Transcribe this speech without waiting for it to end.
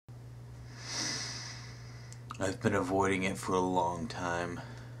I've been avoiding it for a long time.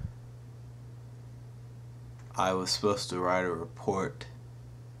 I was supposed to write a report,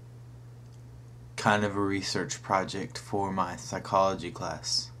 kind of a research project for my psychology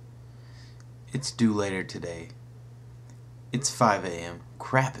class. It's due later today. It's 5 a.m.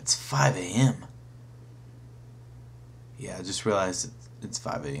 Crap, it's 5 a.m. Yeah, I just realized it's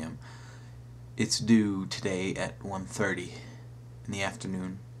 5 a.m. It's due today at 1:30 in the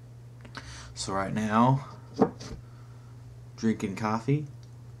afternoon. So right now, drinking coffee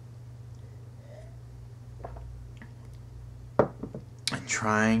and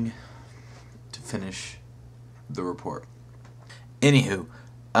trying to finish the report. Anywho,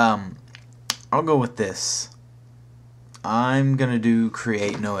 I'll go with this. I'm gonna do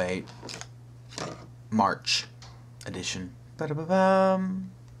Create No 8 March edition.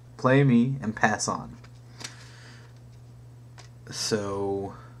 Ba-da-ba-bum. Play me and pass on.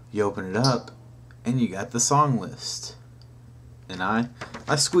 So you open it up and you got the song list. And I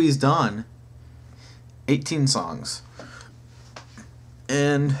squeezed on 18 songs.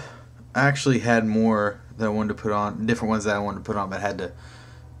 And I actually had more that I wanted to put on, different ones that I wanted to put on, but I had to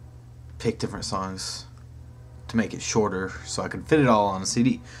pick different songs to make it shorter so I could fit it all on a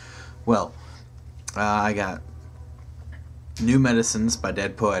CD. Well, I got New Medicines by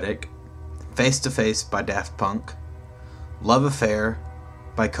Dead Poetic, Face to Face by Daft Punk, Love Affair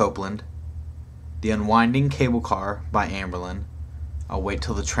by Copeland, The Unwinding Cable Car by Amberlin. I'll wait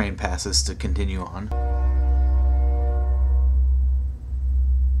till the train passes to continue on.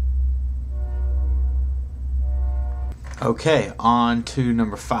 Okay, on to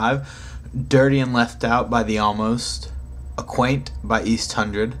number 5. Dirty and Left Out by The Almost, Acquaint by East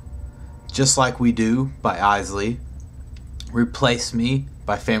 100, Just Like We Do by Isley, Replace Me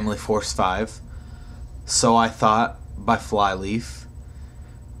by Family Force 5, So I Thought by Flyleaf,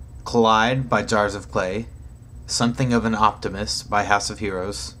 Collide by Jars of Clay, Something of an Optimist by House of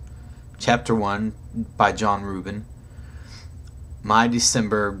Heroes, Chapter 1 by John Rubin, My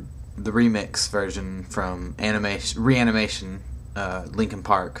December, the remix version from Reanimation, Linkin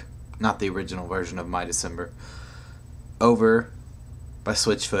Park, not the original version of My December, Over by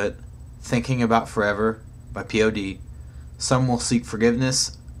Switchfoot, Thinking About Forever by P.O.D., Some Will Seek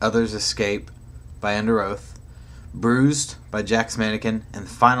Forgiveness, Others Escape by Under Oath, Bruised by Jack's Mannequin, and the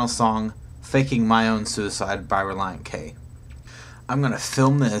final song, Faking My Own Suicide by Reliant K. I'm going to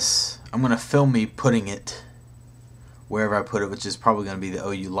film this. I'm going to film me putting it wherever I put it, which is probably going to be the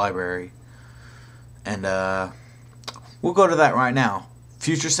OU library. And we'll go to that right now.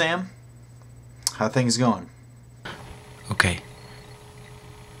 Future Sam, how things going? Okay.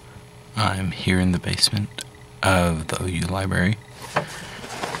 I'm here in the basement of the OU library,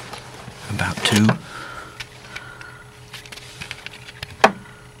 about to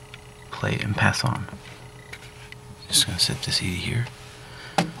play and pass on. Just gonna set the CD here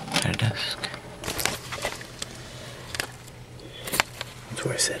at a desk. That's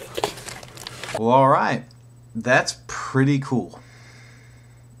where I set it. Well, alright. That's pretty cool.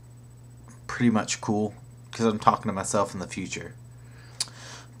 Pretty much cool, because I'm talking to myself in the future.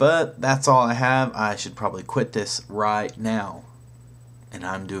 But that's all I have. I should probably quit this right now. And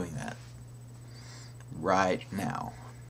I'm doing that. Right now.